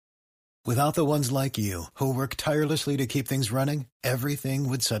Without the ones like you, who work tirelessly to keep things running, everything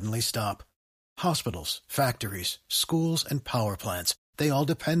would suddenly stop. Hospitals, factories, schools, and power plants, they all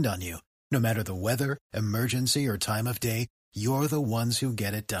depend on you. No matter the weather, emergency, or time of day, you're the ones who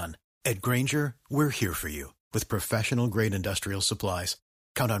get it done. At Grainger, we're here for you with professional-grade industrial supplies.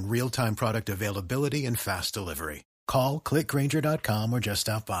 Count on real-time product availability and fast delivery. Call, click Grainger.com, or just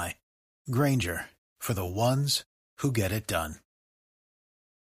stop by. Grainger, for the ones who get it done.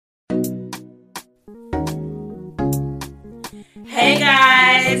 Hey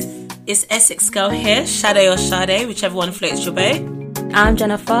guys, it's Essex Girl here, Sade or Sade, whichever one floats your boat. I'm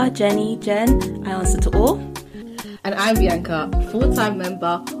Jennifer, Jenny, Jen, I answer to all. And I'm Bianca, full-time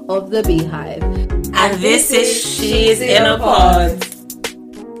member of the Beehive. And this is She's in a Pod.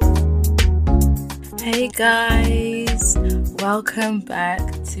 Hey guys, welcome back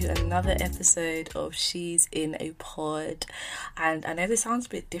to another episode of She's in a Pod. And I know this sounds a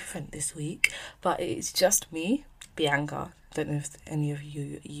bit different this week, but it's just me, Bianca. Don't know if any of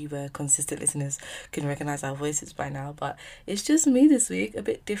you were consistent listeners can recognise our voices by now, but it's just me this week, a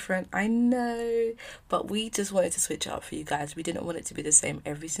bit different, I know, but we just wanted to switch it up for you guys. We didn't want it to be the same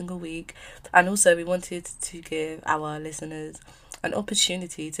every single week, and also we wanted to give our listeners an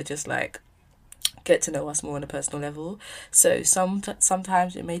opportunity to just get to know us more on a personal level. So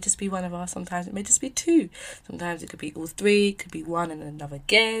sometimes it may just be one of us, sometimes it may just be two, sometimes it could be all three, it could be one and another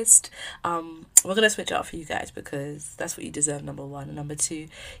guest. We're going to switch it up for you guys because that's what you deserve, number one. And number two,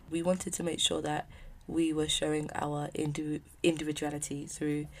 we wanted to make sure that we were showing our individuality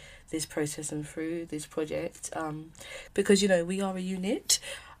through this process and through this project, because, you know, we are a unit.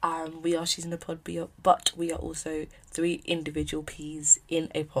 We are She's in a Pod, but we are also three individual peas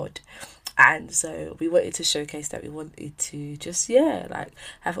in a pod. And so we wanted to showcase that. We wanted to just,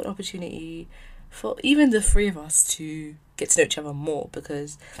 have an opportunity for even the three of us to get to know each other more,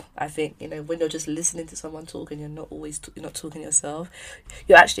 because I think, you know, when you're just listening to someone talk and you're not talking yourself,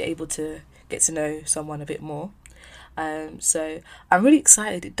 you're actually able to get to know someone a bit more. So I'm really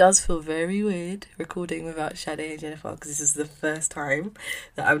excited. It does feel very weird recording without Sade and Jennifer because this is the first time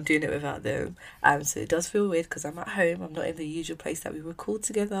that I'm doing it without them. So it does feel weird because I'm at home. I'm not in the usual place that we record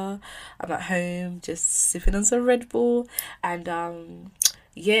together. I'm at home just sipping on some Red Bull, and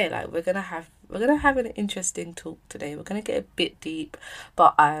we're gonna have an interesting talk today. We're gonna get a bit deep,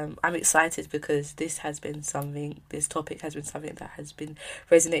 but I'm excited because this topic has been something that has been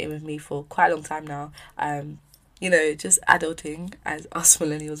resonating with me for quite a long time now. You know, just adulting, as us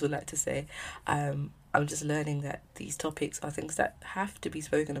millennials would like to say. I'm just learning that these topics are things that have to be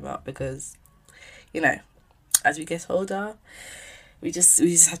spoken about because, you know, as we get older, we just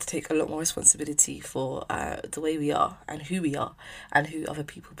have to take a lot more responsibility for the way we are and who other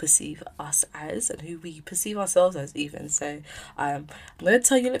people perceive us as and who we perceive ourselves as even. So I'm going to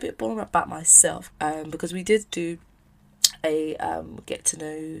tell you a little bit more about myself, because we did do a get to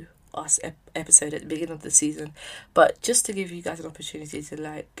know us episode at the beginning of the season, but just to give you guys an opportunity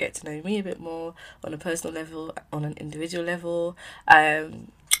to get to know me a bit more on a personal level, on an individual level. But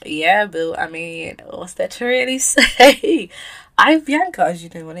I mean, what's there to really say? I'm Bianca, as you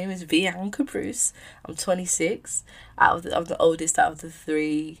know. My name is Bianca Bruce. I'm 26. I'm the oldest out of the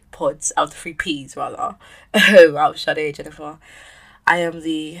three P's rather. Out of Sade, Jennifer. I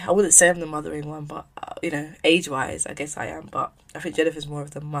wouldn't say I'm the mothering one, but, age-wise, I guess I am. But I think Jennifer's more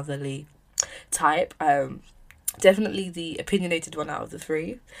of the motherly type. Definitely the opinionated one out of the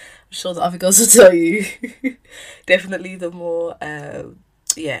three. I'm sure the other girls will tell you. Definitely the more,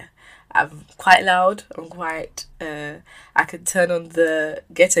 I'm quite loud. I'm quite, I can turn on the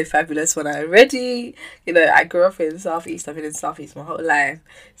ghetto fabulous when I'm ready. You know, I grew up in Southeast. I've been in Southeast my whole life.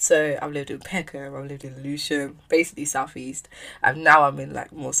 So I've lived in Peckham, I've lived in Lewisham, basically Southeast. And now I'm in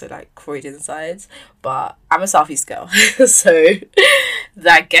more so Croydon sides. But I'm a Southeast girl. So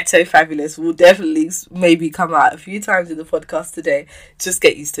that ghetto fabulous will definitely maybe come out a few times in the podcast today. Just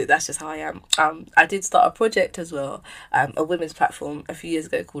get used to it. That's just how I am. I did start a project as well, a women's platform a few years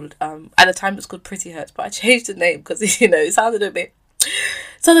ago called, at the time it was called Pretty Hurts, but I changed the name because, you know, it sounded a bit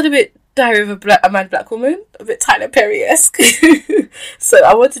Diary of a Mad Black Woman, a bit Tyler Perry-esque. So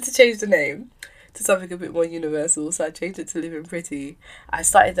I wanted to change the name to something a bit more universal, so I changed it to Living Pretty. I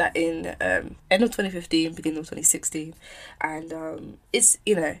started that in end of 2015, beginning of 2016, and it's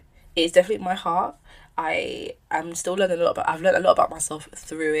definitely my heart. I'm still learning a lot I've learned a lot about myself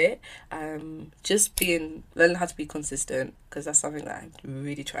through it. Just learning how to be consistent, because that's something that I'm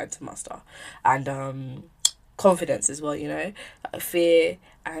really trying to master. And confidence as well, you know. Fear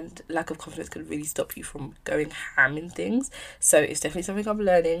and lack of confidence can really stop you from going ham in things. So it's definitely something I'm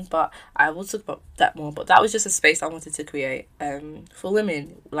learning, but I will talk about that more. But that was just a space I wanted to create for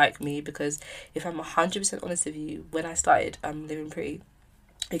women like me, because if I'm 100% honest with you, when I started Living Pretty,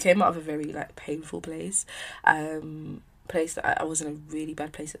 it came out of a very like painful place. Place that I was in a really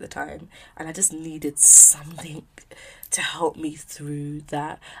bad place at the time, and I just needed something to help me through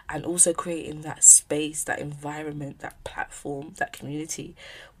that, and also creating that space, that environment, that platform, that community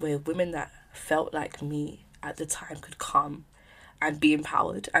where women that felt like me at the time could come and be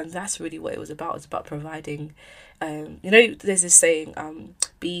empowered. And that's really what it was about. It's about providing you know, there's this saying,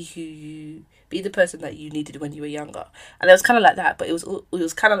 be the person that you needed when you were younger. And it was kind of like that, but it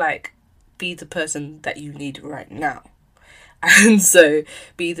was kind of like, be the person that you need right now. And so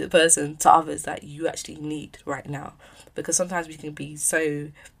be the person to others that you actually need right now. Because sometimes we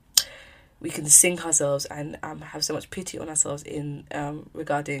can sink ourselves and have so much pity on ourselves in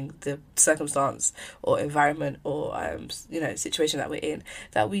regarding the circumstance or environment or you know, situation that we're in,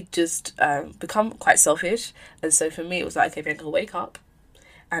 that we just become quite selfish. And so for me, it was like, okay, Bianca, wake up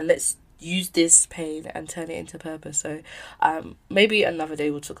and let's use this pain and turn it into purpose. So maybe another day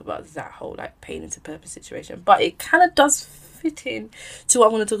we'll talk about that whole like pain into purpose situation. But it kind of does fit in to what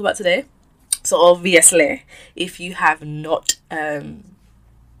I'm going to talk about today. So obviously, if you have not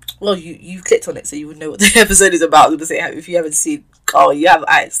well, you clicked on it, so you would know what the episode is about. I'm gonna say, if you haven't seen, oh, you have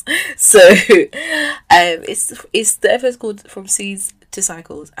eyes. So it's the episode called From Seeds to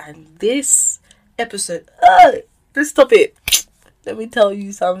Cycles, and this episode, this topic, let me tell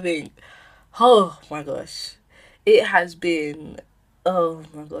you something. Oh my gosh, it has been, oh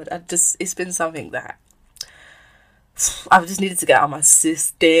my god, it's been something that I've just needed to get out of my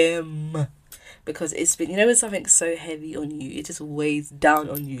system. Because it's been, you know, when something's so heavy on you, it just weighs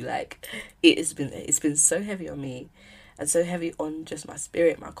down on you. Like, it's been so heavy on me, and so heavy on just my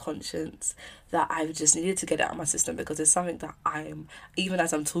spirit, my conscience, that I've just needed to get it out of my system. Because it's something that I am, even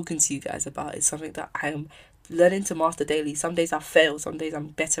as I'm talking to you guys about, it's something that I am learning to master daily. Some days I fail, some days I'm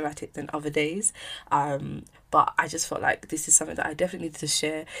better at it than other days. But I just felt like this is something that I definitely need to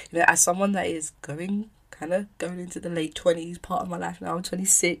share. You know, as someone that is going into the late 20s part of my life now. I'm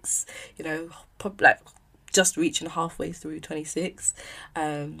 26, you know, probably like just reaching halfway through 26.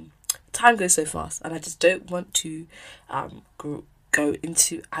 Time goes so fast, and I just don't want to go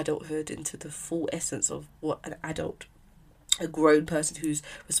into adulthood, into the full essence of what a grown person who's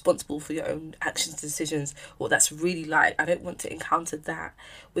responsible for your own actions, decisions, what that's really like. I don't want to encounter that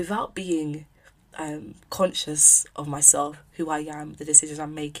without being conscious of myself, who I am, the decisions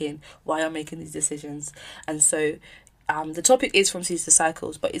I'm making, why I'm making these decisions. And so the topic is From Seeds to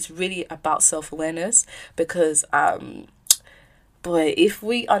Cycles, but it's really about self-awareness, because boy, if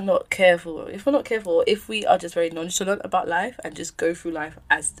we are not careful, if we are just very nonchalant about life and just go through life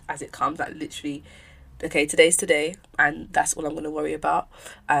as it comes, like literally, okay, today's today, and that's all I'm going to worry about.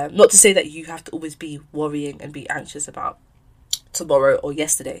 Not to say that you have to always be worrying and be anxious about tomorrow or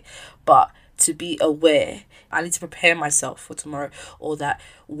yesterday, but to be aware, I need to prepare myself for tomorrow, or that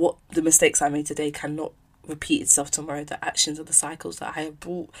what the mistakes I made today cannot repeat itself tomorrow. The actions or the cycles that I have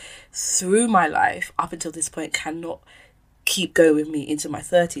brought through my life up until this point cannot keep going with me into my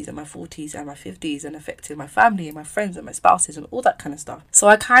 30s and my 40s and my 50s and affecting my family and my friends and my spouses and all that kind of stuff. So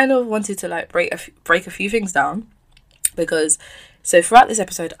I kind of wanted to like break a few things down, because so throughout this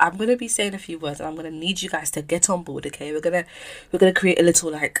episode I'm going to be saying a few words, and I'm going to need you guys to get on board. Okay, we're going to create a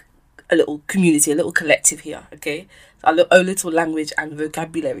little community, a little collective here, okay? A little language and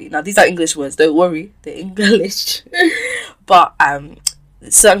vocabulary. Now, these are English words, don't worry, they're English. But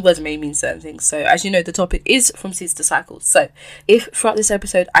certain words may mean certain things. So, as you know, the topic is From Seeds to Cycles. So, if throughout this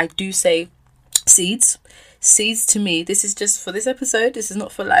episode I do say seeds to me, this is just for this episode, this is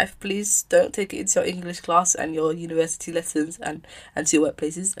not for life. Please don't take it into your English class and your university lessons and to your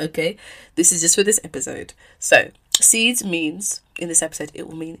workplaces, okay? This is just for this episode. So, seeds means, in this episode, it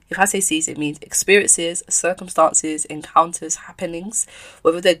will mean, if I say seeds, it means experiences, circumstances, encounters, happenings,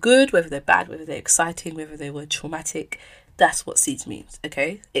 whether they're good, whether they're bad, whether they're exciting, whether they were traumatic. That's what seeds means,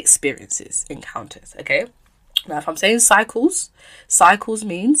 okay? Experiences, encounters, okay? Now, if I'm saying cycles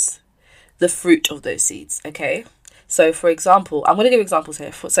means the fruit of those seeds, okay? So, for example, I'm going to give examples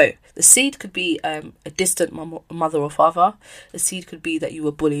here. So, the seed could be a distant mother or father. The seed could be that you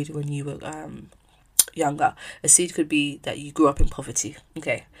were bullied when you were younger. A seed could be that you grew up in poverty,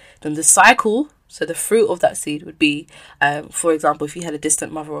 okay? Then the cycle, so the fruit of that seed would be, for example, if you had a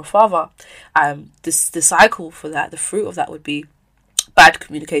distant mother or father, the cycle for that, the fruit of that would be bad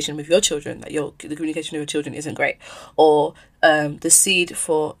communication with your children, that the communication with your children isn't great, or the seed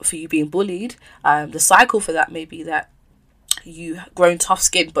for you being bullied, the cycle for that may be that you grown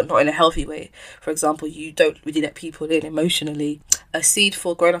tough-skinned but not in a healthy way. For example, you don't really let people in emotionally. A seed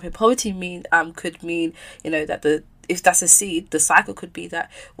for growing up in poverty could mean, that if that's a seed, the cycle could be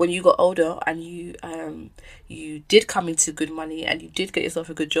that when you got older and you did come into good money and you did get yourself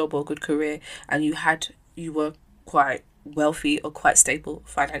a good job or a good career, and you were quite wealthy or quite stable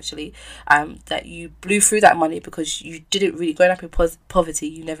financially, that you blew through that money because you didn't really, growing up in poverty,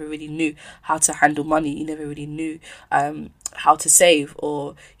 you never really knew how to handle money, you never really knew how to save,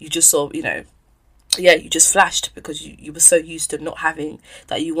 or you just sort of, you just flashed because you were so used to not having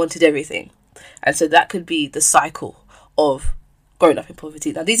that you wanted everything. And so that could be the cycle of growing up in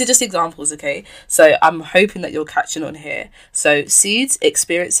poverty. Now, these are just examples, okay? So I'm hoping that you're catching on here. So seeds,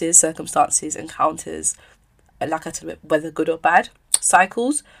 experiences, circumstances, encounters, like I said, whether good or bad,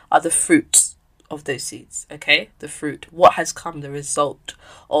 cycles are the fruits of those seeds, okay? The fruit, what has come, the result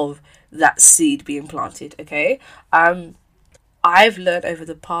of that seed being planted, okay? I've learned over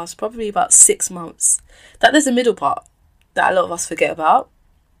the past probably about 6 months that there's a middle part that a lot of us forget about,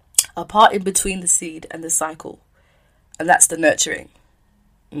 a part in between the seed and the cycle, and that's the nurturing,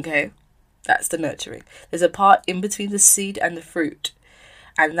 okay? That's the nurturing. There's a part in between the seed and the fruit,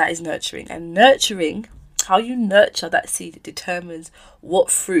 and that is nurturing. And nurturing, how you nurture that seed determines what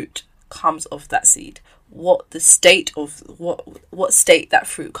fruit comes off that seed, what the state of what state that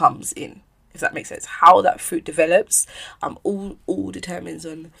fruit comes in, if that makes sense. How that fruit develops, all depends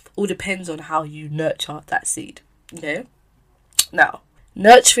on how you nurture that seed. Okay. Now,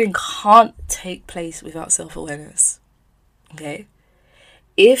 nurturing can't take place without self-awareness. Okay.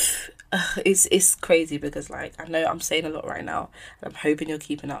 If it's crazy because, like, I know I'm saying a lot right now, and I'm hoping you're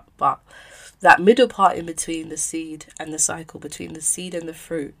keeping up, but that middle part in between the seed and the cycle, between the seed and the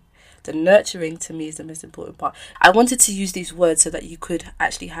fruit, the nurturing, to me, is the most important part. I wanted to use these words so that you could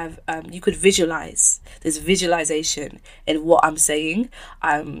actually have, you could visualize. There's visualization in what I'm saying.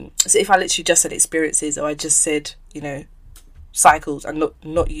 So if I literally just said experiences, or I just said, cycles, and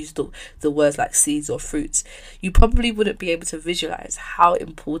not use the words like seeds or fruits, you probably wouldn't be able to visualize how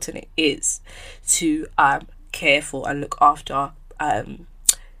important it is to care for and look after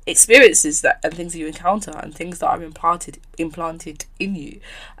experiences and things that you encounter and things that are implanted in you.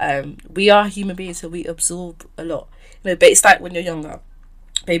 We are human beings, so we absorb a lot, but it's like when you're younger,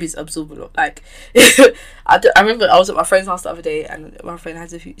 babies absorb a lot. Like I remember I was at my friend's house the other day, and my friend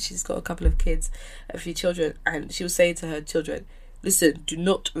she's got a few children, and she was saying to her children, listen, do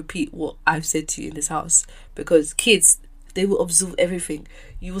not repeat what I've said to you in this house, because kids, they will absorb everything.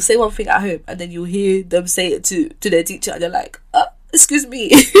 You will say one thing at home and then you'll hear them say it to their teacher, and they're like, excuse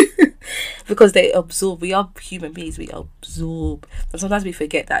me. Because they absorb. We are human beings, we absorb, and sometimes we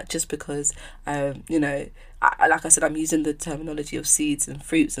forget that, just because like I said, I'm using the terminology of seeds and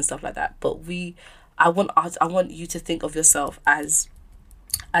fruits and stuff like that, but I want you to think of yourself as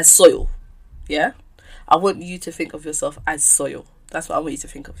soil. Yeah, I want you to think of yourself as soil. That's what I want you to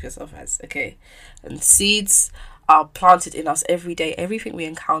think of yourself as, okay? And seeds are planted in us every day. Everything we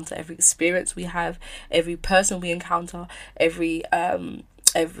encounter, every experience we have, every person we encounter, every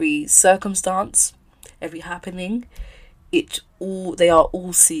circumstance, every happening, they are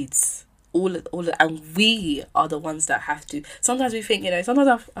all seeds. And we are the ones that have to. Sometimes we think,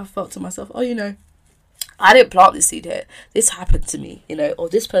 sometimes I've felt to myself, I didn't plant this seed here. This happened to me, or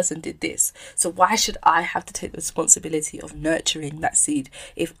this person did this. So why should I have to take the responsibility of nurturing that seed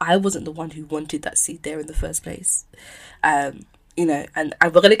if I wasn't the one who wanted that seed there in the first place? And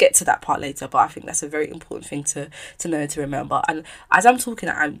we're going to get to that part later, but I think that's a very important thing to know and to remember. And as I'm talking,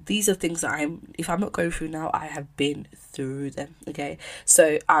 these are things that if I'm not going through now, I have been through them, okay?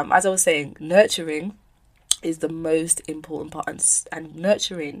 So as I was saying, nurturing is the most important part, and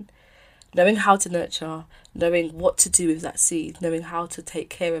nurturing, knowing how to nurture, knowing what to do with that seed, knowing how to take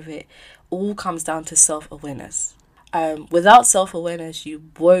care of it, all comes down to self-awareness. Without self-awareness, you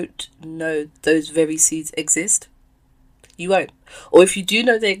won't know those very seeds exist. You won't. Or if you do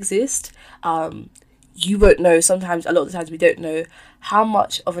know they exist, you won't know. A lot of the times we don't know how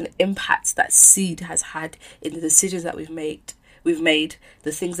much of an impact that seed has had in the decisions that we've made,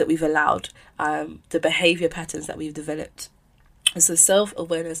 the things that we've allowed, the behavior patterns that we've developed. And so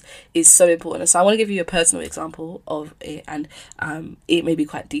self-awareness is so important. And so I want to give you a personal example of it, and it may be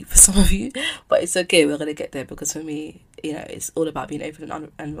quite deep for some of you, but it's okay, we're going to get there, because for me, it's all about being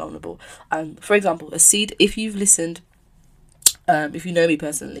open and vulnerable. For example, a seed, if you've listened, if you know me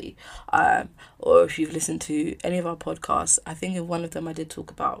personally, or if you've listened to any of our podcasts, I think in one of them I did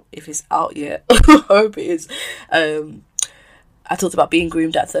talk about, if it's out yet, I hope it is, I talked about being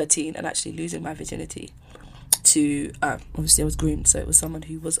groomed at 13 and actually losing my virginity to, obviously I was groomed, so it was someone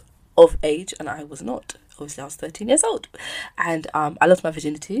who was of age and I was not. Obviously I was 13 years old, and I lost my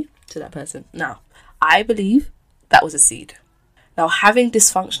virginity to that person. Now, I believe that was a seed. Now, having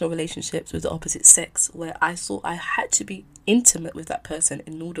dysfunctional relationships with the opposite sex, where I thought I had to be intimate with that person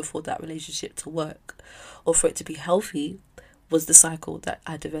in order for that relationship to work or for it to be healthy, was the cycle that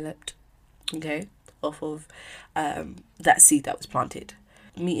I developed, okay, off of that seed that was planted.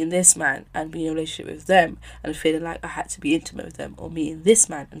 Meeting this man and being in a relationship with them and feeling like I had to be intimate with them, or meeting this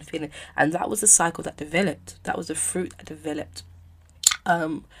man and feeling, and that was the cycle that developed. That was the fruit that developed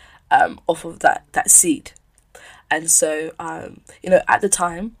off of that seed. And so, at the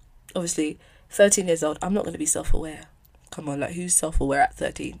time, obviously, 13 years old, I'm not going to be self-aware. Come on, like, who's self-aware at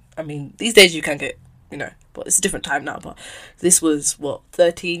 13? I mean, these days you can get, but it's a different time now. But this was,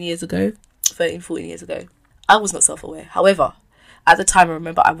 13 years ago? 13, 14 years ago. I was not self-aware. However, at the time, I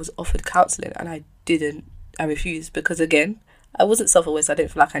remember I was offered counselling and I refused because, again, I wasn't self-aware, so I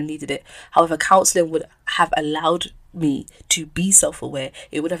didn't feel like I needed it. However, counselling would have allowed me to be self-aware.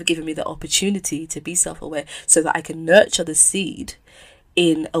 It would have given me the opportunity to be self-aware so that I can nurture the seed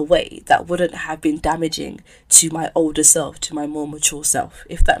in a way that wouldn't have been damaging to my older self, to my more mature self,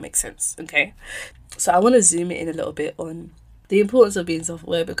 if that makes sense. Okay, so I want to zoom in a little bit on the importance of being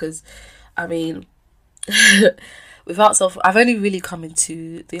self-aware, because I mean I've only really come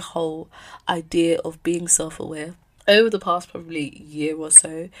into the whole idea of being self-aware over the past probably year or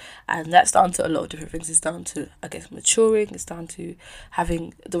so, and that's down to a lot of different things. It's down to, I guess, maturing. It's down to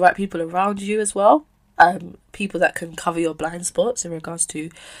having the right people around you as well, people that can cover your blind spots in regards to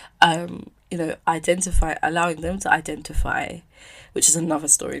allowing them to identify, which is another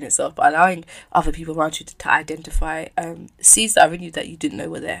story in itself, but allowing other people around you to identify seeds that are in you that you didn't know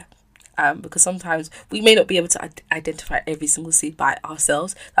were there. Because sometimes we may not be able to identify every single seed by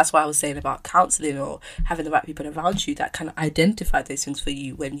ourselves. That's why I was saying about counselling or having the right people around you that can identify those things for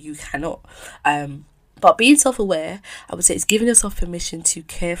you when you cannot. But being self-aware, I would say, is giving yourself permission to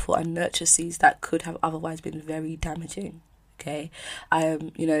care for and nurture seeds that could have otherwise been very damaging. Okay,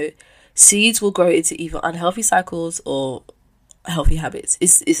 seeds will grow into either unhealthy cycles or healthy habits.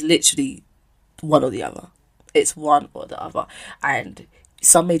 It's literally one or the other. It's one or the other, and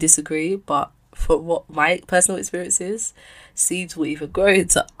some may disagree, but for what my personal experience is, seeds will either grow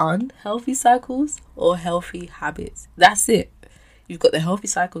into unhealthy cycles or healthy habits. That's it. You've got the healthy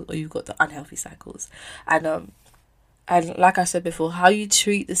cycles or you've got the unhealthy cycles. And like I said before, how you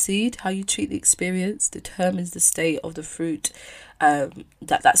treat the seed, how you treat the experience determines the state of the fruit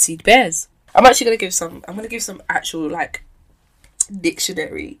that seed bears. I'm going to give some actual like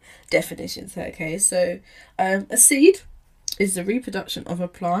dictionary definitions here, okay? So a seed is the reproduction of a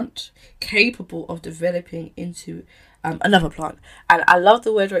plant capable of developing into another plant. And I love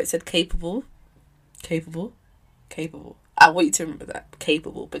the word where it said capable. I want you to remember that,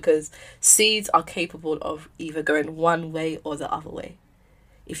 capable, because seeds are capable of either going one way or the other way.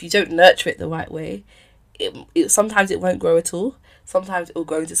 If you don't nurture it the right way, sometimes it won't grow at all. Sometimes it will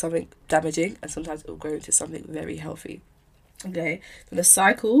grow into something damaging, and sometimes it will grow into something very healthy. Okay, so the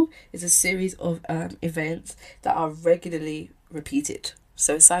cycle is a series of events that are regularly repeated.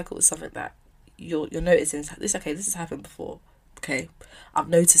 So a cycle is something that you're noticing. This has happened before. Okay, I'm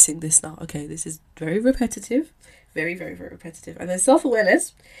noticing this now. Okay, this is very repetitive, very, very, very repetitive. And then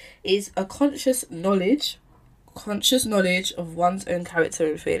self-awareness is a conscious knowledge of one's own character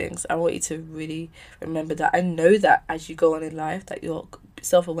and feelings. I want you to really remember that. I know that as you go on in life, that your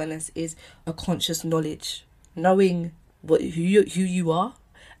self-awareness is a conscious knowledge, knowing who you are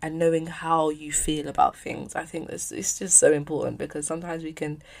and knowing how you feel about things. I think it's just so important, because sometimes we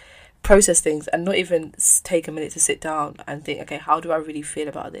can process things and not even take a minute to sit down and think, okay, how do I really feel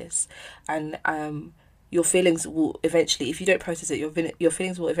about this? And your feelings will eventually, if you don't process it, your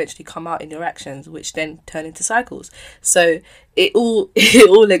feelings will eventually come out in your actions, which then turn into cycles. So it all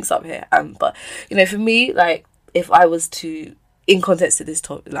links up here. But for me, like, if I was to, in context to this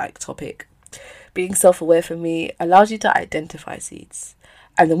topic, being self-aware for me allows you to identify seeds.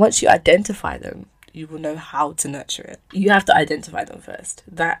 And then once you identify them, you will know how to nurture it. You have to identify them first.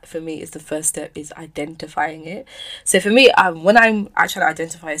 That, for me, is the first step, is identifying it. So for me, when I'm trying to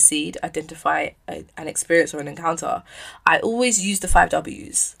identify a seed, identify an experience or an encounter, I always use the 5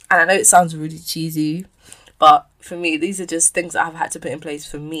 W's. And I know it sounds really cheesy, But for me, these are just things that I've had to put in place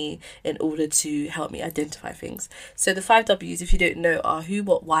for me in order to help me identify things. So the 5 W's, if you don't know, are who,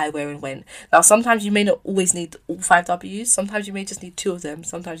 what, why, where, and when. Now, sometimes you may not always need all 5 W's. Sometimes you may just need 2 of them.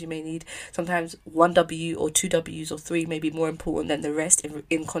 Sometimes 1 W or 2 W's or 3 may be more important than the rest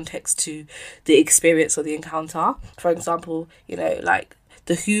in context to the experience or the encounter. For example, like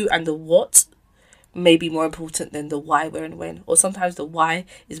the who and the what may be more important than the why, where, and when. Or sometimes the why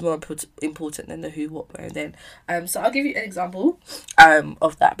is more important than the who, what, where, and then. So I'll give you an example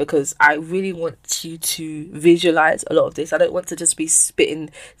of that, because I really want you to visualize a lot of this. I don't want to just be spitting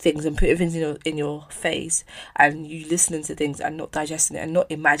things and putting things in your face and you listening to things and not digesting it and not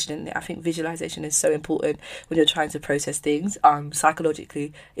imagining it. I think visualization is so important when you're trying to process things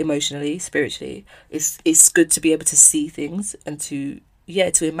psychologically, emotionally, spiritually. It's good to be able to see things and to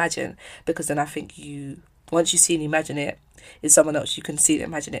imagine, because then I think once you see and imagine it in someone else, you can see and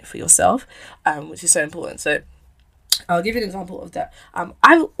imagine it for yourself, which is so important. So I'll give you an example of that.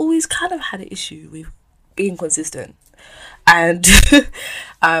 I've always kind of had an issue with being consistent, and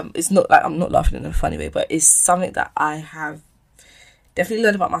it's not like I'm not laughing in a funny way, but it's something that I have definitely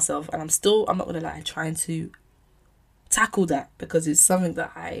learned about myself, and I'm not gonna lie, trying to tackle that, because it's something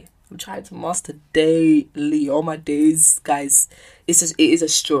that I'm trying to master daily, all my days, guys. It is a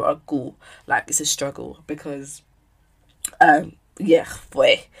struggle. Like, it's a struggle because,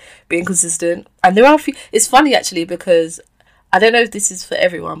 being consistent. And there are it's funny actually, because I don't know if this is for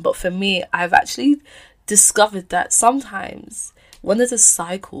everyone, but for me, I've actually discovered that sometimes when there's a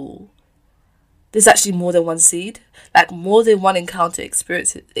cycle, there's actually more than one seed. Like, more than one encounter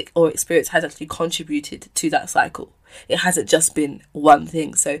experience has actually contributed to that cycle. It hasn't just been one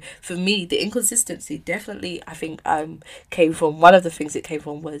thing. So for me, the inconsistency definitely, I think, came from, one of the things it came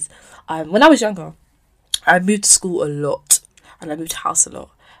from was when I was younger, I moved school a lot and I moved house a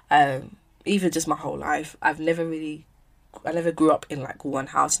lot. Even just my whole life, I never grew up in like one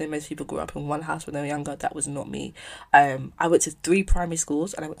house. Most people grew up in one house when they were younger. That was not me. I went to 3 primary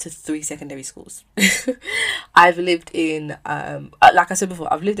schools and I went to 3 secondary schools. I've lived in, like I said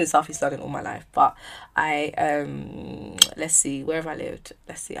before, I've lived in South East London all my life. But let's see, where have I lived?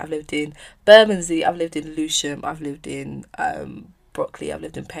 I've lived in Bermondsey, I've lived in Lewisham, I've lived in Brockley, I've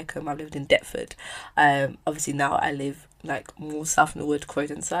lived in Peckham, I've lived in Deptford. Obviously now I live like more South Norwood,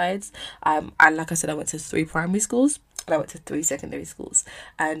 Croydon sides. And like I said, I went to 3 primary schools and I went to 3 secondary schools.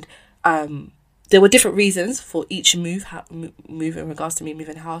 And there were different reasons for each move in regards to me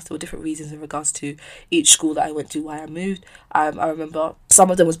moving house. There were different reasons in regards to each school that I went to, why I moved. I remember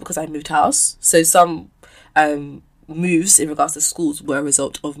some of them was because I moved house. So some moves in regards to schools were a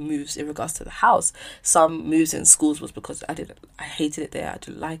result of moves in regards to the house. Some moves in schools was because I hated it there. I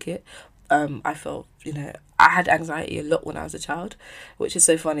didn't like it. I felt, I had anxiety a lot when I was a child, which is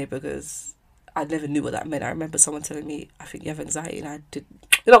so funny because I never knew what that meant. I remember someone telling me, I think you have anxiety, and I did.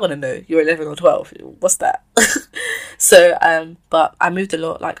 You're not going to know. You're 11 or 12. What's that? So, but I moved a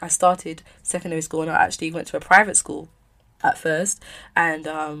lot. Like, I started secondary school and I actually went to a private school at first. And,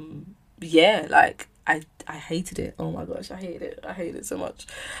 I hated it. Oh my gosh, I hated it. I hated it so much.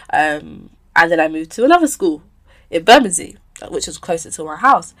 And then I moved to another school in Bermondsey, which was closer to my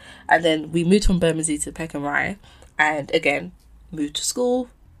house. And then we moved from Bermondsey to Peckham Rye, and again, moved to school.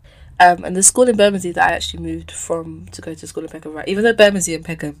 And the school in Bermondsey that I actually moved from to go to school in Peckham Rye, even though Bermondsey and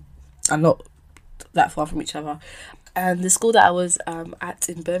Peckham are not that far from each other, and the school that I was at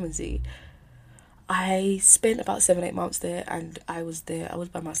in Bermondsey, I spent about 7-8 months there, and I was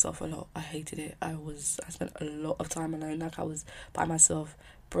by myself a lot. I hated it. I spent a lot of time alone. Like, I was by myself,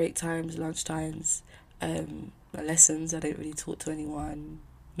 break times, lunch times, my lessons. I didn't really talk to anyone.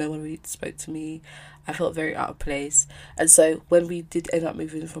 No one really spoke to me. I felt very out of place. And so when we did end up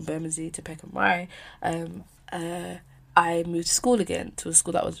moving from Bermondsey to Peckham Rye, I moved to school again, to a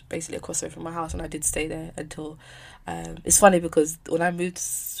school that was basically across the road from my house, and I did stay there until it's funny because when I moved to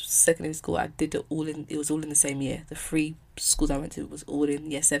secondary school, I did it was all in the same year. The 3 schools I went to was all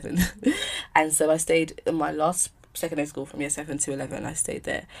in year 7. And so I stayed in my last secondary school from year 7 to 11. I stayed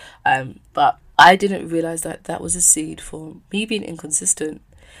there, but I didn't realise that was a seed for me being inconsistent.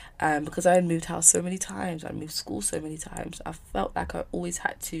 Because I had moved house so many times, I moved school so many times, I felt like I always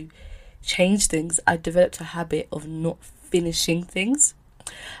had to change things. I developed a habit of not finishing things,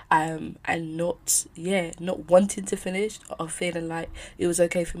 and not wanting to finish, or feeling like it was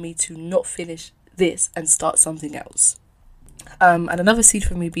okay for me to not finish this and start something else. And another seed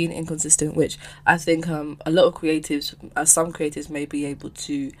for me being inconsistent, which I think a lot of creatives, some creatives may be able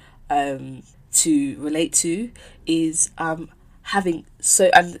to relate to, is having so,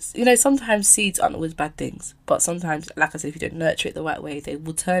 and you know, sometimes seeds aren't always bad things, but sometimes, like I said, if you don't nurture it the right way, they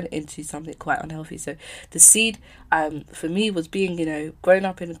will turn into something quite unhealthy. So the seed, for me, was being, you know, growing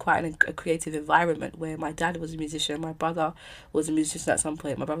up in quite a creative environment where my dad was a musician, my brother was a musician at some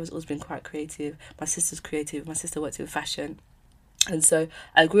point, my brother's always been quite creative, my sister's creative, my sister worked in fashion. And so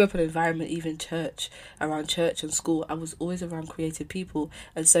I grew up in an environment, even around church and school, I was always around creative people.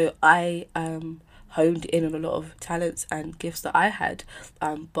 And so I honed in on a lot of talents and gifts that I had.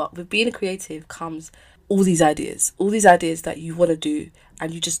 But with being a creative comes all these ideas that you want to do,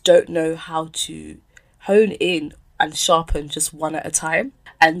 and you just don't know how to hone in and sharpen just one at a time.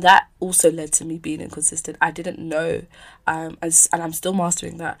 And that also led to me being inconsistent. I didn't know, and I'm still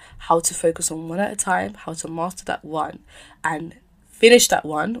mastering that, how to focus on one at a time, how to master that one and finish that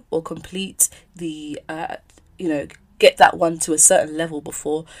one, or complete the, get that one to a certain level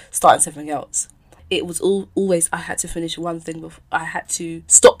before starting something else. It was always, I had to finish one thing before, I had to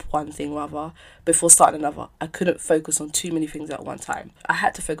stop one thing rather before starting another. I couldn't focus on too many things at one time. I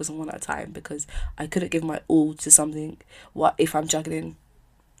had to focus on one at a time because I couldn't give my all to something if I'm juggling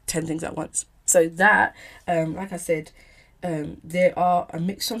 10 things at once. So that, like I said,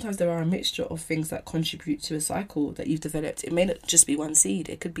 sometimes there are a mixture of things that contribute to a cycle that you've developed. It may not just be one seed,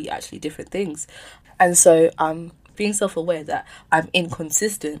 it could be actually different things. And so being self-aware that I'm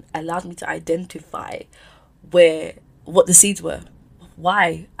inconsistent allowed me to identify what the seeds were,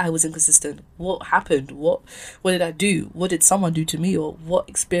 why I was inconsistent, what happened, what did I do, what did someone do to me, or what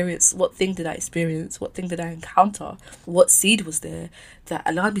thing did I experience, what thing did I encounter, what seed was there that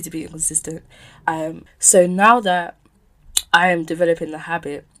allowed me to be inconsistent. So now that I am developing the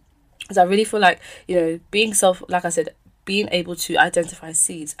habit, because I really feel like, you know, like I said, being able to identify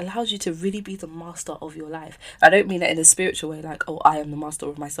seeds allows you to really be the master of your life. I don't mean that in a spiritual way, like, oh, I am the master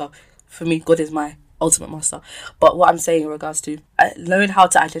of myself. For me, God is my ultimate master. But what I'm saying in regards to learning how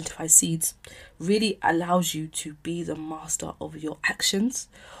to identify seeds really allows you to be the master of your actions,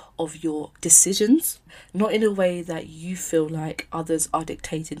 of your decisions, not in a way that you feel like others are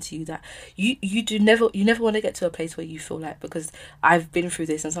dictating to you, that you never want to get to a place where you feel like, because I've been through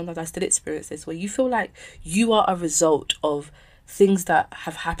this and sometimes I still experience this, where you feel like you are a result of things that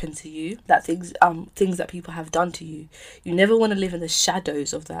have happened to you, that things that people have done to you. You never want to live in the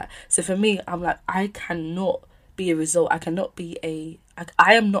shadows of that. So for me, I'm like, I cannot be a result. I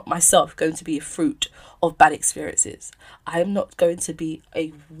am not myself going to be a fruit of bad experiences. I am not going to be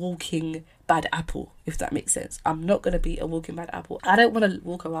a walking bad apple, if that makes sense. I'm not going to be a walking bad apple. I don't want to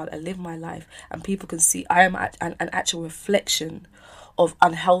walk around and live my life and people can see I am an actual reflection of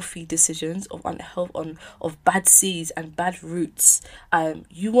unhealthy decisions, of bad seeds and bad roots.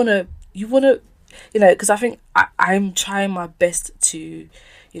 You wanna, because I think I'm trying my best to,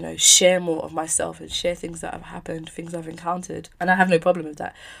 share more of myself and share things that have happened, things I've encountered, and I have no problem with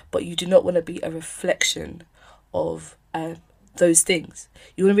that. But you do not want to be a reflection of those things.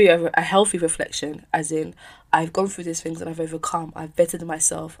 You want to be a healthy reflection, as in, I've gone through these things and I've overcome. I've bettered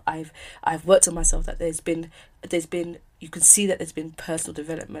myself. I've worked on myself. That there's been. You can see that there's been personal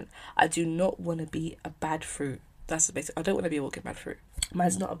development. I do not want to be a bad fruit. That's the basic. I don't want to be a walking bad fruit.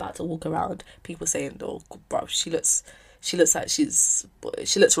 Man's not about to walk around people saying, "Oh, bro, she looks like she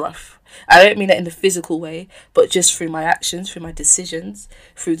looks rough." I don't mean that in the physical way, but just through my actions, through my decisions,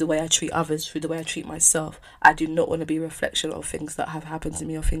 through the way I treat others, through the way I treat myself. I do not want to be a reflection of things that have happened to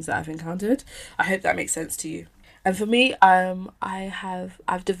me or things that I've encountered. I hope that makes sense to you. And for me,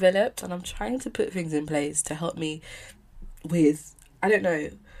 I've developed, and I'm trying to put things in place to help me with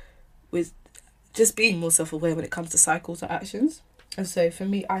just being more self-aware when it comes to cycles or actions. And so for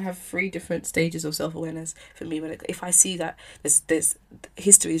me, I have 3 different stages of self-awareness. For me, if I see that there's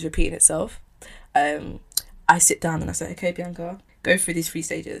history is repeating itself, I sit down and I say, okay, Bianca, go through these 3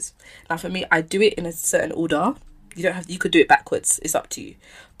 stages. Now for me, I do it in a certain order. You could do it backwards. It's up to you.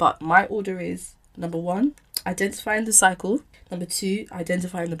 But my order is, number 1, identifying the cycle. Number 2,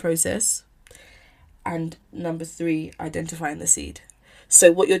 identifying the process. And number 3, identifying the seed.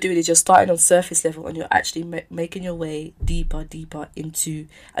 So what you're doing is you're starting on surface level and you're actually making your way deeper into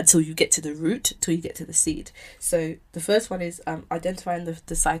until you get to the root, till you get to the seed. So the first one is identifying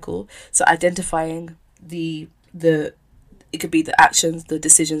the cycle. So identifying it could be the actions, the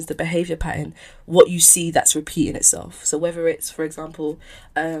decisions, the behavior pattern, what you see that's repeating itself. So whether it's, for example,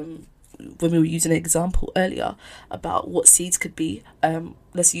 when we were using an example earlier about what seeds could be,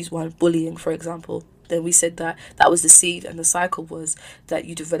 let's use one, bullying, for example. Then we said that was the seed, and the cycle was that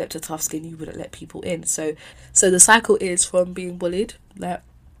you developed a tough skin, you wouldn't let people in. So the cycle is from being bullied, that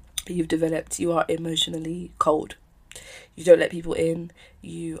you are emotionally cold. You don't let people in.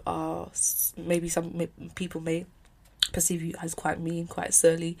 You are, maybe some people may perceive you as quite mean, quite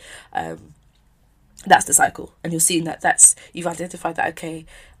surly. That's the cycle. And you're seeing that you've identified that, okay,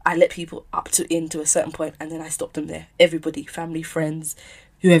 I let people up to into a certain point and then I stop them there. Everybody, family, friends,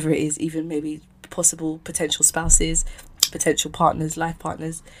 whoever it is, even maybe possible potential spouses, potential partners, life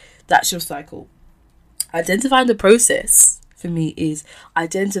partners. That's your cycle. Identifying the process for me is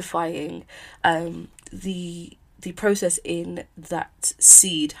identifying the process in that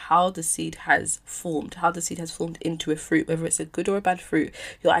seed, how the seed has formed into a fruit, whether it's a good or a bad fruit.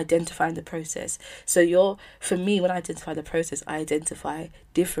 You're identifying the process. So for me, when I identify the process, I identify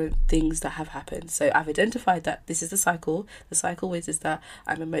different things that have happened. So I've identified that this is the cycle. The cycle is that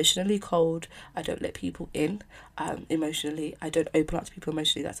I'm emotionally cold. I don't let people in emotionally. I don't open up to people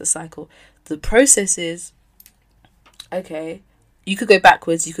emotionally. That's a cycle. The process is, okay, you could go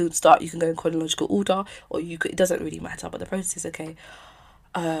backwards, you can go in chronological order, or it doesn't really matter, but the process is, okay,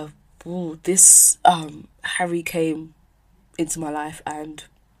 Harry came into my life and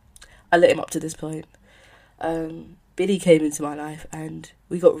I let him up to this point. Billy came into my life and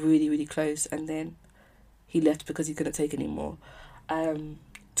we got really, really close, and then he left because he couldn't take anymore.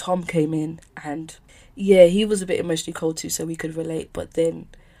 Tom came in and, yeah, he was a bit emotionally cold too, so we could relate, but then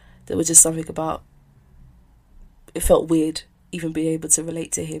there was just something about, it felt weird even being able to relate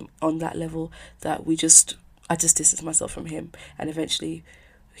to him on that level, that I just distanced myself from him, and eventually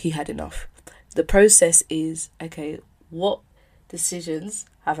he had enough. The process is, okay, what decisions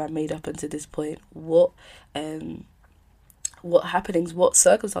have I made up until this point? What happenings, what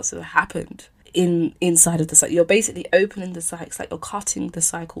circumstances have happened inside of the cycle? You're basically opening the cycle. It's like you're cutting the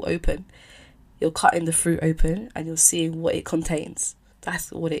cycle open. You're cutting the fruit open and you're seeing what it contains.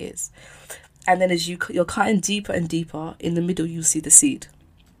 That's what it is. And then as you're cutting deeper and deeper, in the middle you'll see the seed.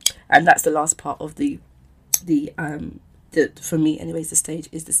 And that's the last part of the for me anyways, the stage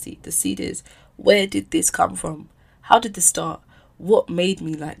is the seed. The seed is, where did this come from? How did this start? What made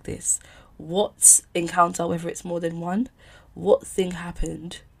me like this? What encounter, whether it's more than one, what thing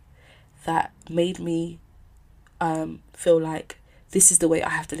happened that made me feel like this is the way I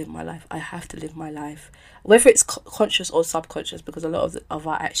have to live my life. I have to live my life. Whether it's conscious or subconscious, because a lot of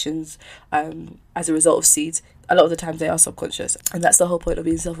our actions, as a result of seeds, a lot of the times they are subconscious. And that's the whole point of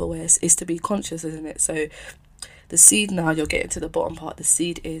being self-aware, is to be conscious, isn't it? So the seed, now you're getting to the bottom part. The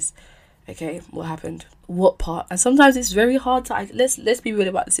seed is, okay, what happened? What part? And sometimes it's very hard to, let's be real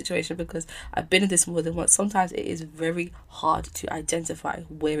about the situation, because I've been in this more than once. Sometimes it is very hard to identify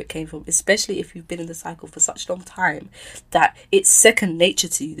where it came from, especially if you've been in the cycle for such a long time that it's second nature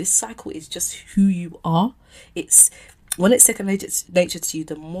to you. This cycle is just who you are. When it's second nature to you,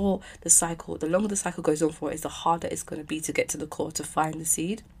 the longer the cycle goes on for, is the harder it's going to be to get to the core, to find the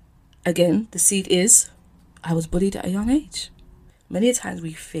seed. Again, the seed is, I was bullied at a young age. Many times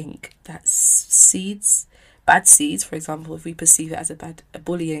we think that bad seeds, for example, if we perceive it as a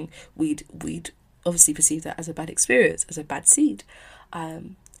bullying, we'd obviously perceive that as a bad experience, as a bad seed.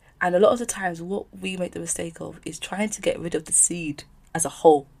 And a lot of the times what we make the mistake of is trying to get rid of the seed as a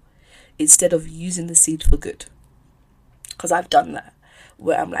whole, instead of using the seed for good. Because I've done that,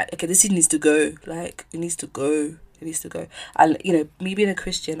 where I'm like, okay, this seed needs to go. Like, it needs to go. And, me being a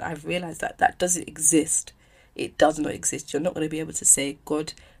Christian, I've realised that doesn't exist. It does not exist. You're not going to be able to say,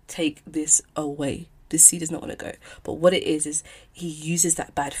 God, take this away. This seed is not going to go. But what it is he uses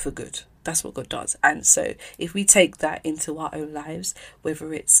that bad for good. That's what God does. And so if we take that into our own lives,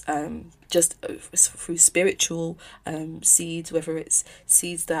 whether it's just through spiritual seeds, whether it's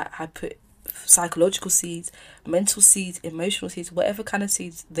seeds that have put psychological seeds, mental seeds, emotional seeds, whatever kind of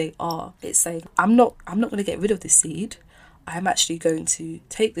seeds they are, it's saying, I'm not going to get rid of this seed. I'm actually going to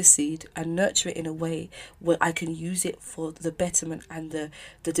take the seed and nurture it in a way where I can use it for the betterment and the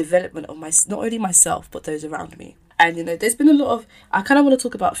development of not only myself, but those around me. And, there's been a lot of, I kind of want to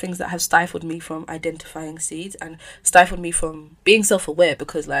talk about things that have stifled me from identifying seeds and stifled me from being self-aware,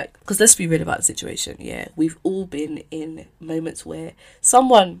 because let's be real about the situation. Yeah, we've all been in moments where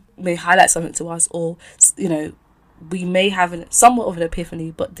someone may highlight something to us, or, we may have somewhat of an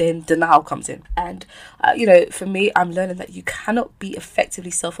epiphany, but then denial comes in. And, for me, I'm learning that you cannot be effectively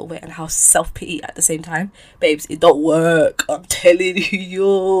self-aware and have self-pity at the same time. Babes, it don't work. I'm telling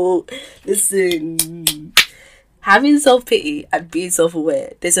you, listen. Having self-pity and being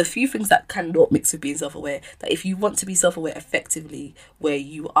self-aware, there's a few things that cannot mix with being self-aware. That if you want to be self-aware effectively, where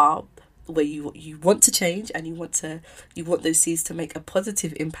you want to change and you want those seeds to make a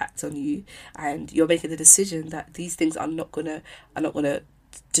positive impact on you, and you're making the decision that these things are not gonna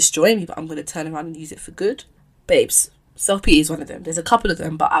destroy me, but I'm gonna turn around and use it for good. Babes, Self-pity is one of them. There's a couple of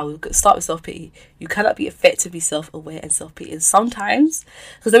them, but I will start with self-pity. You cannot be effectively self-aware and self-pity. And sometimes,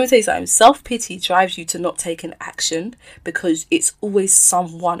 because let me tell you something, self-pity drives you to not take an action because it's always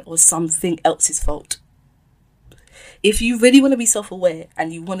someone or something else's fault. If you really want to be self-aware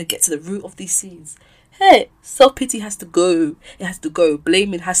and you want to get to the root of these seeds, hey, self-pity has to go. It has to go.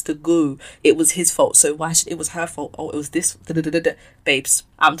 Blaming has to go. It was his fault, so why should it was her fault? Oh, it was this. Babes,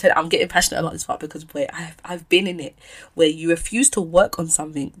 I'm getting passionate about this part because I've been in it where you refuse to work on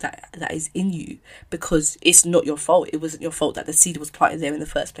something that is in you because it's not your fault. It wasn't your fault that the seed was planted there in the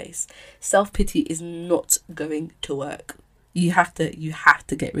first place. Self-pity is not going to work. You have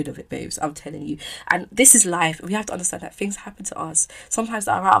to get rid of it, babes. I'm telling you. And this is life. We have to understand that things happen to us sometimes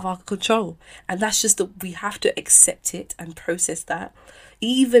that are out of our control. And that's just we have to accept it and process that.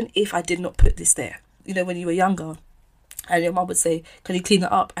 Even if I did not put this there. You know, when you were younger and your mum would say, can you clean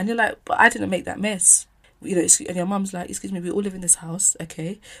it up? And you're like, but I didn't make that mess. You know, and your mum's like, excuse me, we all live in this house,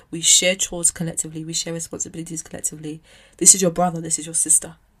 okay? We share chores collectively. We share responsibilities collectively. This is your brother. This is your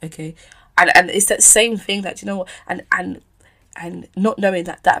sister, okay? And it's that same thing that, you know, and not knowing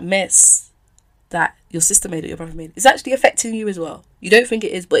that mess that your sister made or your brother made is actually affecting you as well. You don't think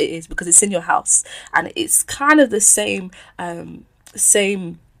it is, but it is because it's in your house. And it's kind of the same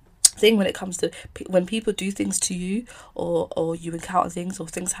thing when it comes to when people do things to you or you encounter things or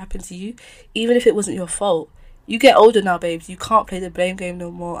things happen to you, even if it wasn't your fault. You get older now, babes. You can't play the blame game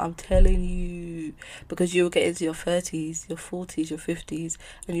no more. I'm telling you. Because you'll get into your 30s, your 40s, your 50s,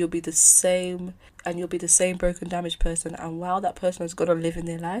 and you'll be the same. And you'll be the same broken, damaged person. And while that person has gone on living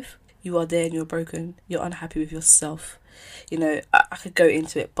their life, you are there and you're broken. You're unhappy with yourself. You know, I could go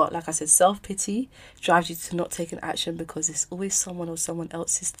into it. But like I said, self-pity drives you to not take an action because it's always someone or someone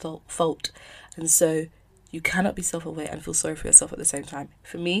else's fault. And so you cannot be self-aware and feel sorry for yourself at the same time.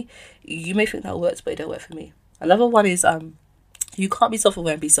 For me, you may think that works, but it don't work for me. Another one is you can't be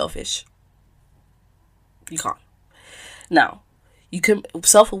self-aware and be selfish. You can't. Now, you can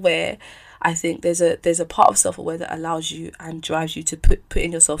self-aware. I think there's a part of self-aware that allows you and drives you to put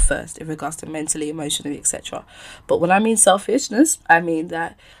in yourself first in regards to mentally, emotionally, etc. But when I mean selfishness, I mean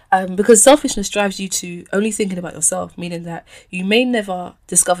that because selfishness drives you to only thinking about yourself, meaning that you may never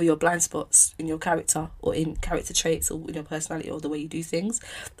discover your blind spots in your character or in character traits or in your personality or the way you do things.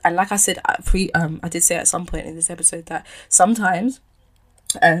 And like I said, I did say at some point in this episode that sometimes,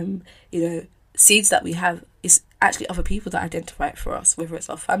 you know, seeds that we have is actually other people that identify it for us, whether it's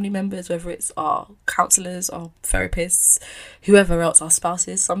our family members, whether it's our counsellors, our therapists, whoever else, our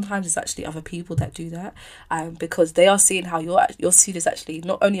spouses. Sometimes it's actually other people that do that because they are seeing how your seed is actually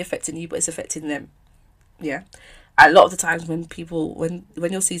not only affecting you, but it's affecting them. Yeah. A lot of the times when people,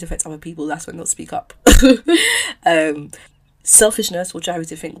 when your seeds affect other people, that's when they'll speak up. Selfishness will drive you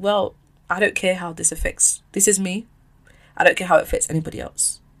to think, well, I don't care how this affects. This is me. I don't care how it affects anybody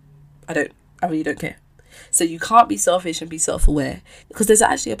else. I really don't care. So you can't be selfish and be self-aware because there's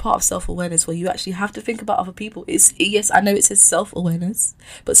actually a part of self-awareness where you actually have to think about other people. Yes, I know it says self-awareness,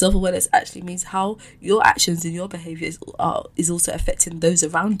 but self-awareness actually means how your actions and your behaviour is also affecting those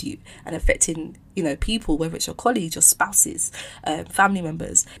around you and affecting, you know, people, whether it's your colleagues, your spouses, family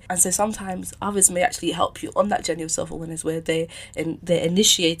members. And so sometimes others may actually help you on that journey of self-awareness where they're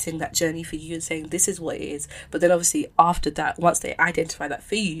initiating that journey for you and saying this is what it is. But then obviously after that, once they identify that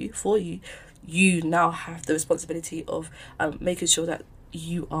for you, you now have the responsibility of making sure that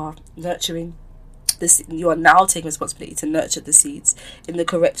you are nurturing this. You are now taking responsibility to nurture the seeds in the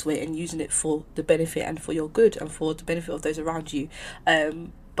correct way and using it for the benefit and for your good and for the benefit of those around you.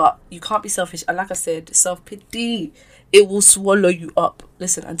 But you can't be selfish. And like I said, self-pity, it will swallow you up.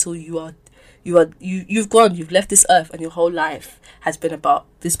 Listen, until you've left this earth and your whole life has been about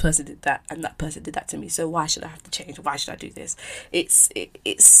this person did that and that person did that to me, so why should I have to change? Why should I do this? It's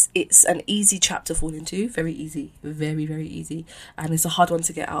an easy trap to fall into. Very easy, very, very easy, and it's a hard one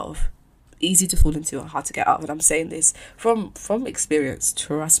to get out of. Easy to fall into and hard to get out of. And I'm saying this from experience.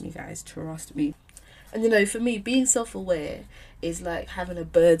 Trust me, guys, trust me. And you know, for me, being self-aware is like having a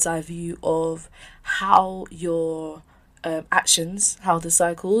bird's eye view of how your actions, how the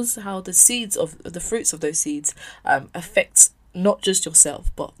cycles, how the seeds of the fruits of those seeds affect not just yourself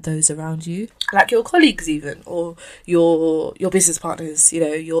but those around you, like your colleagues even, or your business partners, you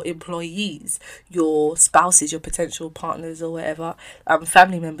know, your employees, your spouses, your potential partners or whatever,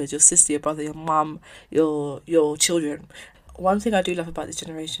 family members, your sister, your brother, your mum, your children. One thing I do love about this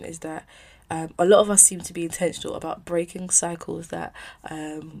generation is that a lot of us seem to be intentional about breaking cycles that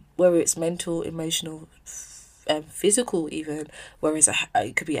whether it's mental, emotional, physical even, whereas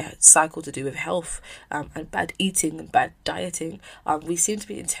it could be a cycle to do with health and bad eating and bad dieting. We seem to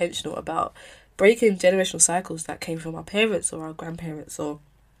be intentional about breaking generational cycles that came from our parents or our grandparents or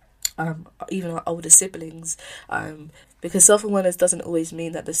even our older siblings, because self-awareness doesn't always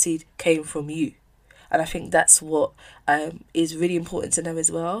mean that the seed came from you. And I think that's what is really important to know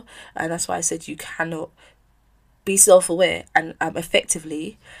as well. And that's why I said you cannot be self-aware and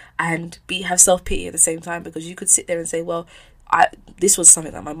effectively and have self-pity at the same time, because you could sit there and say, well, this was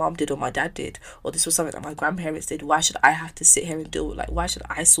something that my mom did or my dad did, or this was something that my grandparents did. Why should I have to sit here and do it? Like, why should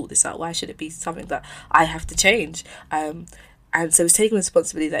I sort this out? Why should it be something that I have to change? And so it's taking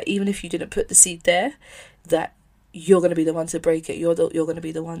responsibility that even if you didn't put the seed there, that you're going to be the one to break it. You're going to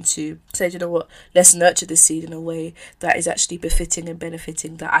be the one to say, you know what, let's nurture this seed in a way that is actually befitting and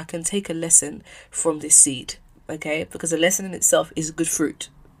benefiting, that I can take a lesson from this seed, okay? Because a lesson in itself is good fruit,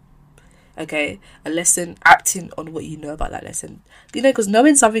 okay? A lesson, acting on what you know about that lesson. You know, because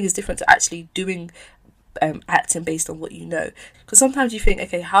knowing something is different to actually doing, acting based on what you know. Because sometimes you think,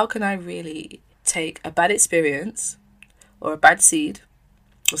 okay, how can I really take a bad experience or a bad seed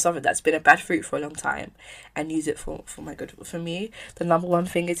or something that's been a bad fruit for a long time and use it for my good? For me, the number one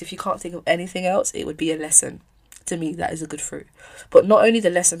thing is, if you can't think of anything else, it would be a lesson. To me, that is a good fruit. But not only the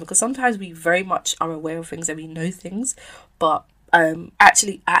lesson, because sometimes we very much are aware of things and we know things, but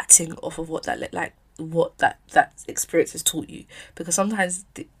actually acting off of what that experience has taught you. Because sometimes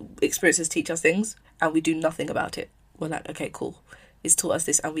the experiences teach us things and we do nothing about it. We're like, okay, cool, it's taught us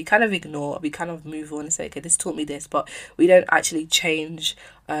this, and we kind of ignore, we kind of move on and say, okay, this taught me this, but we don't actually change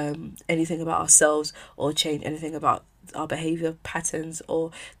anything about ourselves or change anything about our behavior patterns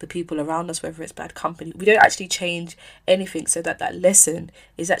or the people around us, whether it's bad company. We don't actually change anything so that lesson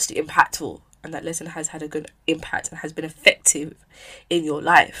is actually impactful, and that lesson has had a good impact and has been effective in your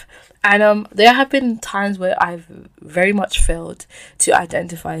life. And there have been times where I've very much failed to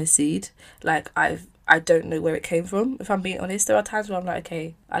identify a seed. Like, I don't know where it came from. If I'm being honest, there are times where I'm like,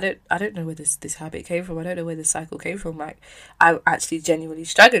 okay, I don't know where this habit came from. I don't know where this cycle came from. Like, I'm actually genuinely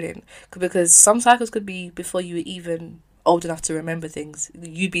struggling, because some cycles could be before you were even old enough to remember things.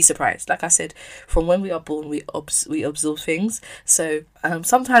 You'd be surprised. Like I said, from when we are born, we absorb things. So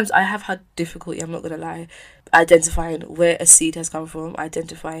sometimes I have had difficulty, I'm not gonna lie, identifying where a seed has come from,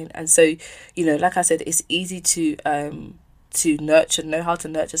 and so, you know, like I said, it's easy to know how to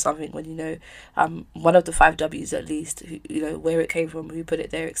nurture something when you know one of the 5 W's at least, you know, where it came from, who put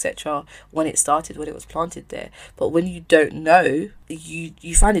it there, etc., when it started, when it was planted there. But when you don't know,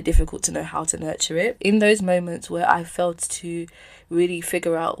 you find it difficult to know how to nurture it. In those moments where I failed to really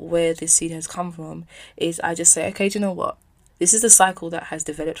figure out where this seed has come from, is I just say, okay, do you know what? This is the cycle that has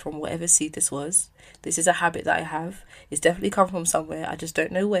developed from whatever seed this was. This is a habit that I have. It's definitely come from somewhere. I just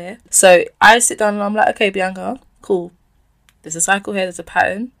don't know where. So I sit down and I'm like, okay, Bianca, cool. There's a cycle here, there's a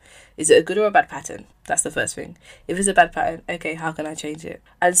pattern. Is it a good or a bad pattern? That's the first thing. If it's a bad pattern, okay, how can I change it?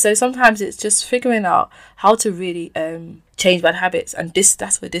 And so sometimes it's just figuring out how to really change bad habits, and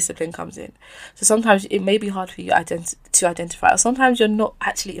that's where discipline comes in. So sometimes it may be hard for you to identify, or sometimes you're not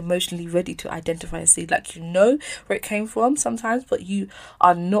actually emotionally ready to identify a seed. Like, you know where it came from sometimes, but you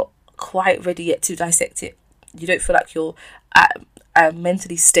are not quite ready yet to dissect it. You don't feel like you're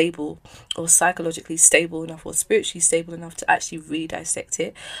mentally stable or psychologically stable enough or spiritually stable enough to actually really dissect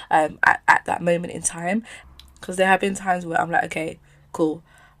it at that moment in time. Because there have been times where I'm like, okay, cool,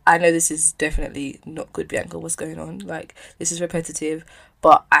 I know this is definitely not good, Bianca, what's going on? Like, this is repetitive,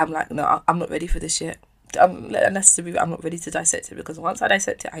 but I'm like, no, I'm not ready for this yet. I'm not ready to dissect it, because once I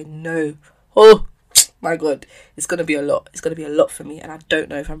dissect it, I know, oh my God, it's going to be a lot. It's going to be a lot for me, and I don't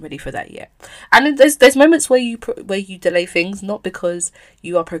know if I'm ready for that yet. And there's moments where you delay things, not because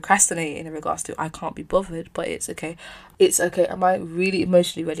you are procrastinating in regards to I can't be bothered, but it's okay. It's okay. Am I really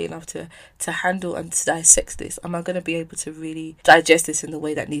emotionally ready enough to handle and to dissect this? Am I going to be able to really digest this in the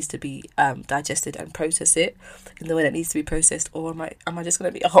way that needs to be digested, and process it in the way that needs to be processed? Or am I just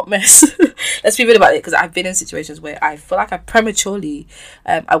going to be a hot mess? Let's be real about it, because I've been in situations where I feel like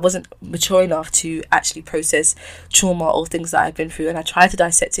I wasn't mature enough to actually process trauma or things that I've been through, and I tried to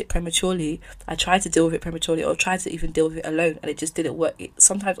dissect it prematurely. I tried to deal with it prematurely, or tried to even deal with it alone, and it just didn't work. It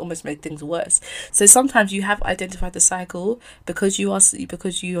sometimes almost made things worse. So sometimes you have identified the cycle because you are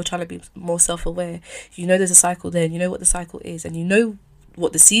trying to be more self-aware. You know there's a cycle there, and you know what the cycle is, and you know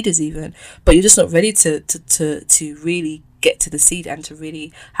what the seed is even, but you're just not ready to really get to the seed and to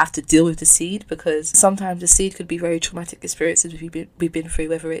really have to deal with the seed, because sometimes the seed could be very traumatic experiences we've been through,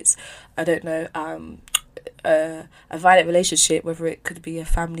 whether it's, I don't know, a violent relationship, whether it could be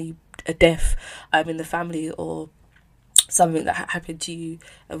a death in the family, or something that happened to you,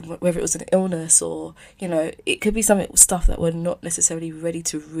 whether it was an illness, or, you know, it could be stuff that we're not necessarily ready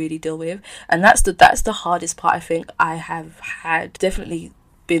to really deal with. And that's the hardest part I think I have had. Definitely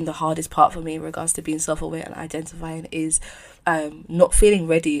been the hardest part for me in regards to being self-aware and identifying is not feeling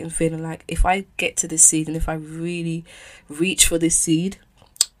ready and feeling like if I get to this seed and if I really reach for this seed,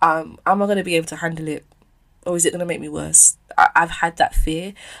 am I going to be able to handle it, or is it going to make me worse? I've had that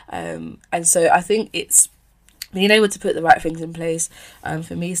fear, and so I think it's being able to put the right things in place.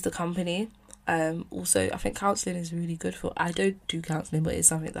 For me, it's the company. Also, I think counselling is really good for. I don't do counselling, but it's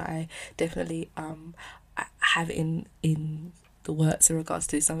something that I definitely have in the works in regards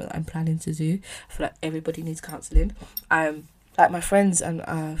to something that I'm planning to do. I feel like everybody needs counselling. Like my friends and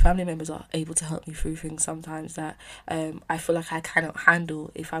family members are able to help me through things sometimes that I feel like I cannot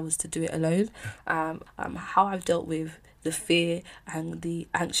handle if I was to do it alone. How I've dealt with the fear and the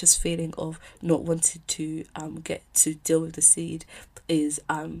anxious feeling of not wanting to get to deal with the seed is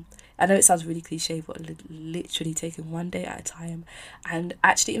I know it sounds really cliche, but literally taking one day at a time and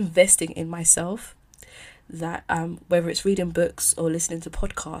actually investing in myself. That whether it's reading books or listening to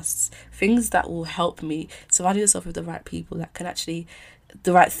podcasts, things that will help me, surround yourself with the right people that can actually,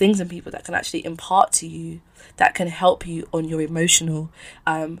 the right things and people that can actually impart to you, that can help you on your emotional,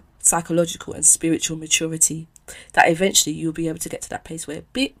 psychological and spiritual maturity, that eventually you'll be able to get to that place where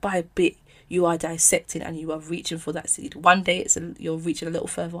bit by bit you are dissecting and you are reaching for that seed. One day you're reaching a little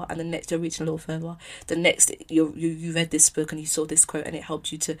further, and the next you're reaching a little further. The next you read this book and you saw this quote and it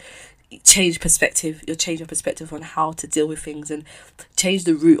helped you to change perspective. You'll change your perspective on how to deal with things and change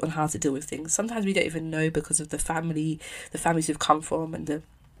the route on how to deal with things. Sometimes we don't even know because of the families we've come from and the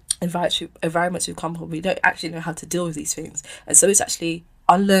environments we've come from. We don't actually know how to deal with these things, and so it's actually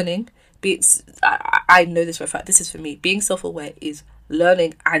unlearning. I know this for a fact. This is for me. Being self-aware is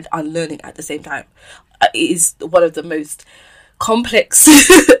learning and unlearning at the same time. It is one of the most complex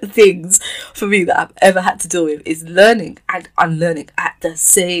things for me that I've ever had to deal with, is learning and unlearning at the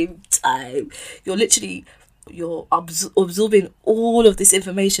same time. You're absorbing all of this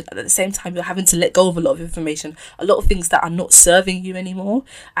information, and at the same time you're having to let go of a lot of information, a lot of things that are not serving you anymore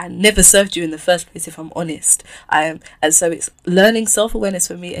and never served you in the first place, if I'm honest. And so it's learning. Self-awareness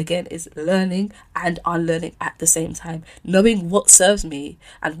for me again is learning and unlearning at the same time, knowing what serves me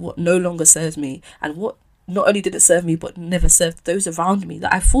and what no longer serves me, and what not only did it serve me but never served those around me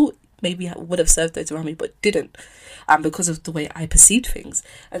that I thought maybe would have served those around me but didn't, because of the way I perceived things.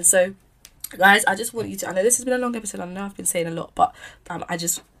 And so guys, I just want you to, I know this has been a long episode, I know I've been saying a lot, but I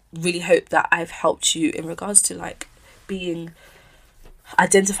just really hope that I've helped you in regards to like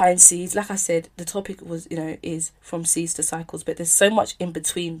identifying seeds. Like I said, the topic was, is from seeds to cycles, but there's so much in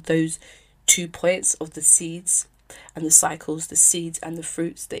between those 2 points of the seeds and the cycles, the seeds and the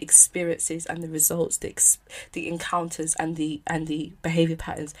fruits, the experiences and the results, the encounters and the behavior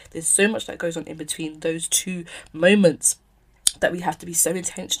patterns. There's so much that goes on in between those 2 moments that we have to be so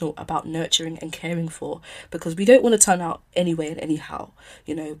intentional about nurturing and caring for, because we don't want to turn out anyway and anyhow.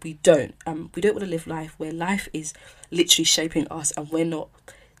 We don't want to live life where life is literally shaping us and we're not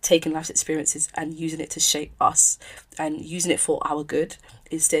taking life's experiences and using it to shape us and using it for our good.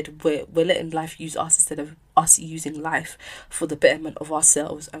 Instead, we're letting life use us instead of us using life for the betterment of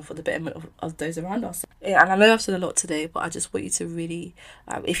ourselves and for the betterment of those around us. Yeah, and I know I've said a lot today, but I just want you to really,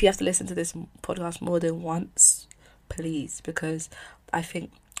 if you have to listen to this podcast more than once, please, because I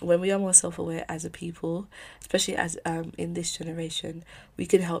think when we are more self-aware as a people, especially as in this generation, we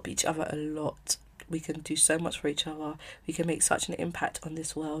can help each other a lot. We can do so much for each other. We can make such an impact on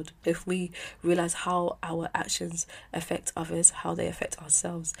this world if we realize how our actions affect others, how they affect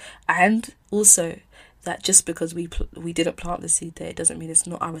ourselves, and also that just because we didn't plant the seed there, it doesn't mean it's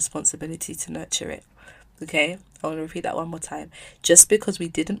not our responsibility to nurture it. Okay, I want to repeat that one more time. Just because we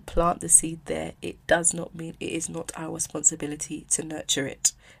didn't plant the seed there, it does not mean it is not our responsibility to nurture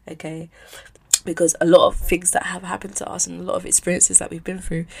it. Okay, because a lot of things that have happened to us and a lot of experiences that we've been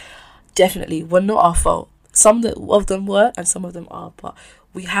through definitely were not our fault. Some of them were and some of them are, but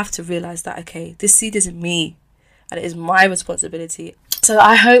we have to realize that, okay, this seed isn't me and it is my responsibility. So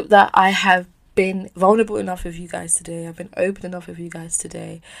I hope that I have been vulnerable enough with you guys today. I've been open enough with you guys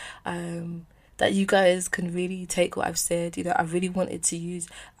today. That you guys can really take what I've said. I really wanted to use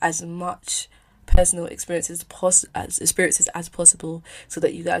as much personal experiences as possible, so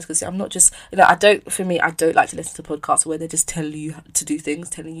that you guys can see I'm not just, I don't like to listen to podcasts where they're just telling you to do things,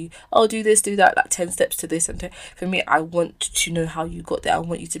 telling you, oh, do this, do that, like 10 steps to this. And for me, I want to know how you got there. I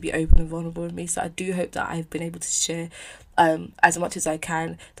want you to be open and vulnerable with me. So I do hope that I've been able to share as much as I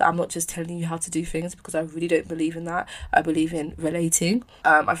can, that I'm not just telling you how to do things, because I really don't believe in that. I believe in relating.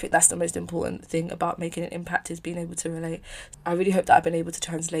 I think that's the most important thing about making an impact, is being able to relate. I really hope that I've been able to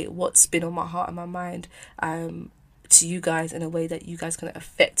translate what's been on my heart and my mind to you guys in a way that you guys can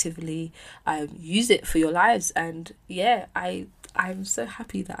effectively use it for your lives. And yeah, I I'm so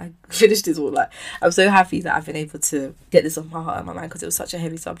happy that I finished this all. Like, I'm so happy that I've been able to get this on my heart and my mind, because it was such a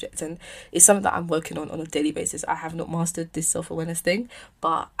heavy subject, and it's something that I'm working on a daily basis. I have not mastered this self-awareness thing,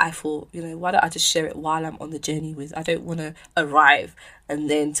 but I thought, you know, why don't I just share it while I'm on the journey with? I don't want to arrive and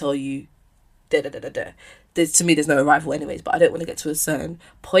then tell you da da da da da. To me, there's no arrival anyways, but I don't want to get to a certain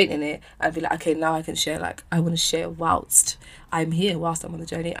point in it and be like, okay, now I can share. Like, I want to share whilst I'm here, whilst I'm on the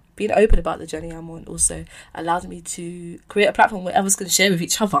journey. Being open about the journey I'm on also allows me to create a platform where others can share with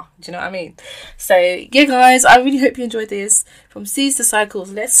each other. Do you know what I mean? So yeah, guys, I really hope you enjoyed this. From seeds to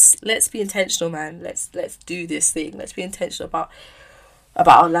cycles, let's be intentional, man. Let's do this thing. Let's be intentional about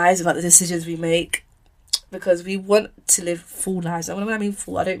our lives, about the decisions we make, because we want to live full lives. And when I mean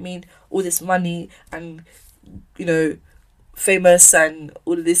full, I don't mean all this money and, you know, famous and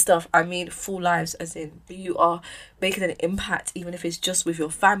all of this stuff. I mean full lives, as in you are making an impact, even if it's just with your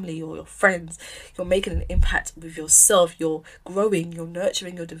family or your friends. You're making an impact with yourself. You're growing, you're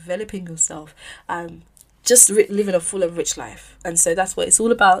nurturing, you're developing yourself. Just living a full and rich life. And so that's what it's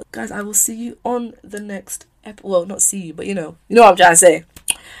all about. Guys, I will see you on the next well, not see you, but you know what I'm trying to say.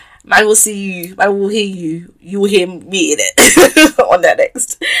 Man will see you, man will hear you, you will hear me in it on the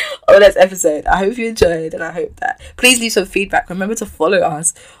next episode. I hope you enjoyed, and I hope that please leave some feedback. Remember to follow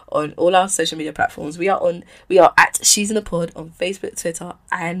us on all our social media platforms. We are at She's in a Pod on Facebook, Twitter,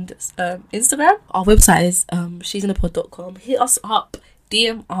 and Instagram. Our website is she'sinapod.com. Hit us up,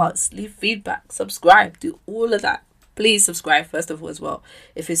 DM us, leave feedback, subscribe, do all of that. Please subscribe first of all as well.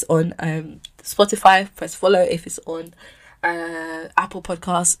 If it's on Spotify, press follow. If it's on Apple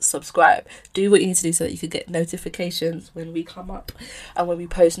Podcasts, subscribe. Do what you need to do so that you can get notifications when we come up and when we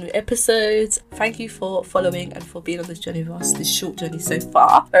post new episodes. Thank you for following and for being on this journey with us, this short journey so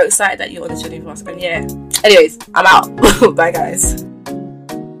far. Very excited that you're on this journey with us. And yeah, anyways, I'm out. Bye guys.